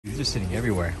are sitting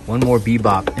everywhere. One more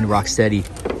Bebop and Rocksteady.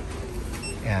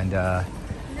 And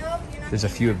there's a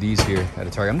few of these here at a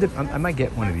Target. I might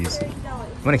get one of these.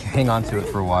 I'm gonna hang on to it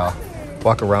for a while,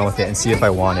 walk around with it and see if I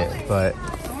want it. But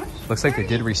looks like they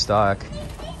did restock.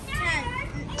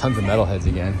 Tons of metalheads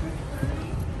again.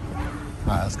 All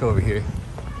right, let's go over here.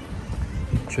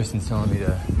 Tristan's telling me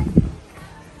to...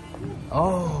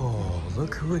 Oh,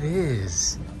 look who it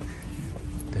is.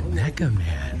 The Neca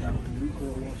man.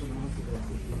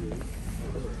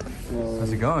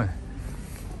 How's it going?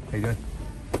 How you doing?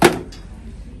 I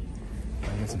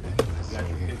got some Pennywise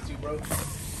over here.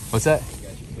 What's that?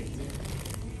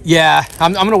 Yeah,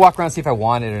 I'm gonna walk around and see if I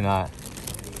want it or not.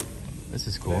 This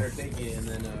is cool.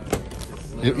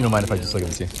 You don't mind if I just look at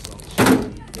this here?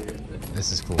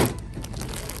 This is cool.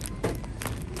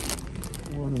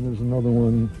 And there's another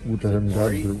one which I haven't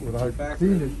gotten to, but I've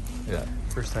seen it. Yeah,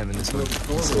 first time in this one,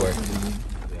 this store.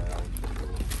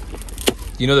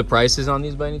 Do you know the prices on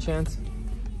these by any chance?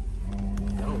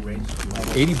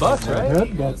 $80, right? I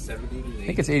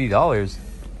think it's $80. $74.99 or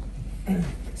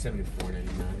 $79.99,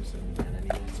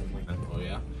 something like that. Oh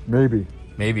yeah. Maybe.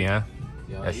 Maybe, huh?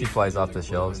 Yeah, she flies off the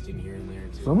shelves.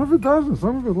 Some of it doesn't.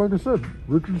 Some of it, like I said,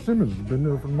 Richard Simmons has been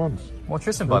there for months. Well,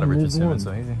 Tristan bought a Richard Simmons,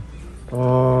 so easy.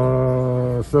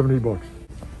 $70.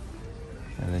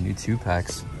 And the new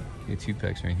 2-packs. New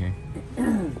 2-packs right here.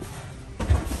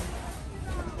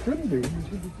 Couldn't be.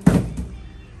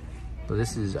 But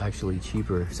this is actually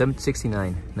cheaper.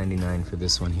 $69.99 for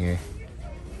this one here.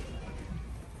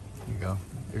 Here you go.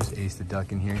 There's Ace the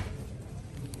Duck in here.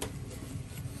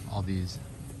 All these.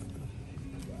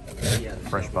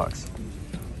 Fresh box.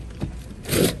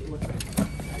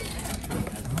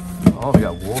 Oh, we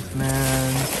got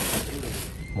Wolfman.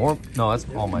 More? No, that's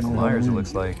all Michael Myers, it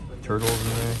looks like. Turtles in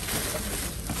there.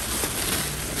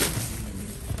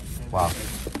 Wow.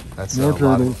 That's a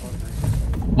lot of...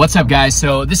 What's up, guys?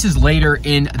 So this is later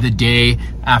in the day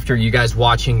after you guys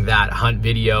watching that hunt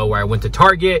video where I went to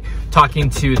Target talking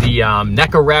to the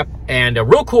Neca rep, and a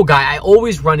real cool guy. I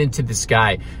always run into this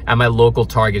guy at my local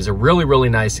Target. He's a really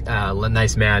nice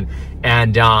nice man.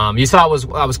 And you saw I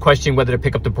was questioning whether to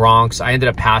pick up the Bronx. I ended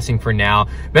up passing for now.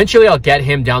 Eventually I'll get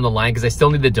him down the line because I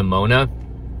still need the Demona.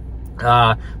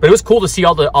 But it was cool to see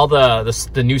all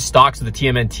the new stocks of the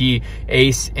TMNT,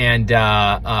 Ace, and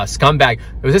Scumbag.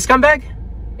 Was it Scumbag?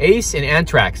 Ace and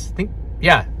Anthrax. I think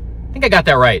I got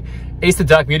that right. Ace the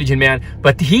Duck, Mutagen Man.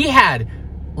 But he had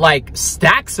like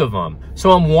stacks of them. So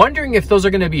I'm wondering if those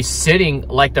are going to be sitting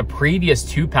like the previous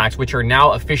 2-packs, which are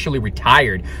now officially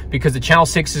retired, because the Channel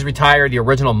 6 is retired, the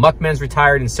original Muckman's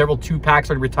retired, and several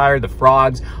 2-packs are retired, the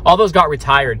Frogs, all those got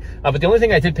retired. But the only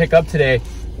thing I did pick up today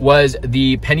was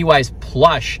the Pennywise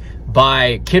plush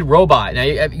by Kid Robot. Now,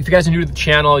 if you guys are new to the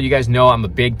channel, you guys know I'm a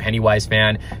big Pennywise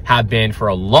fan, have been for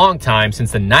a long time,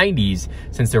 since the 90s,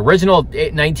 since the original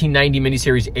 1990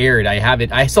 miniseries aired.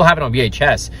 I still have it on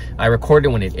VHS. I recorded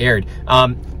it when it aired.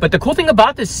 But the cool thing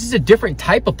about this is a different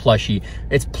type of plushie.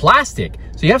 It's plastic.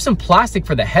 So you have some plastic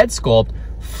for the head sculpt,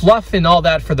 fluff and all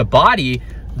that for the body.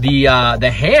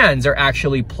 The hands are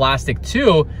actually plastic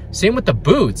too. Same with the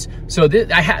boots. So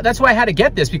that's why I had to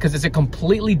get this, because it's a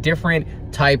completely different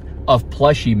type of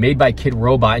plushie made by Kid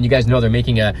Robot. And you guys know they're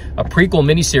making a prequel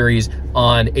miniseries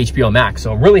on HBO Max.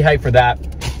 So I'm really hyped for that.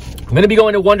 I'm going to be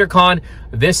going to WonderCon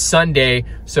this Sunday.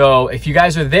 So if you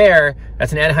guys are there,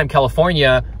 that's in Anaheim,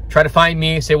 California, try to find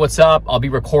me, say what's up. I'll be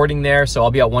recording there, so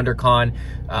I'll be at WonderCon.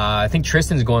 I think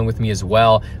Tristan's going with me as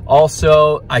well.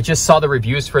 Also, I just saw the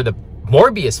reviews for the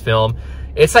Morbius film.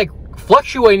 It's like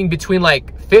fluctuating between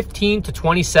like 15 to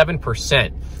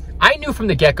 27%. I knew from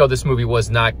the get-go this movie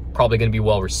was not probably going to be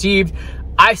well received.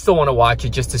 I still want to watch it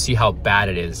just to see how bad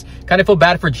it is. Kind of feel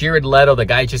bad for Jared Leto. The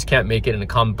guy just can't make it in a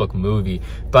comic book movie.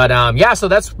 But yeah, so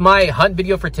that's my hunt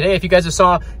video for today. If you guys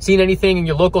have seen anything in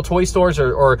your local toy stores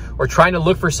or trying to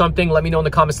look for something, let me know in the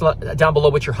comments down below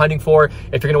what you're hunting for.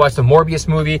 If you're going to watch the Morbius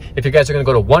movie, if you guys are going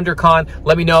to go to WonderCon,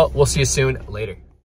 let me know. We'll see you soon. Later.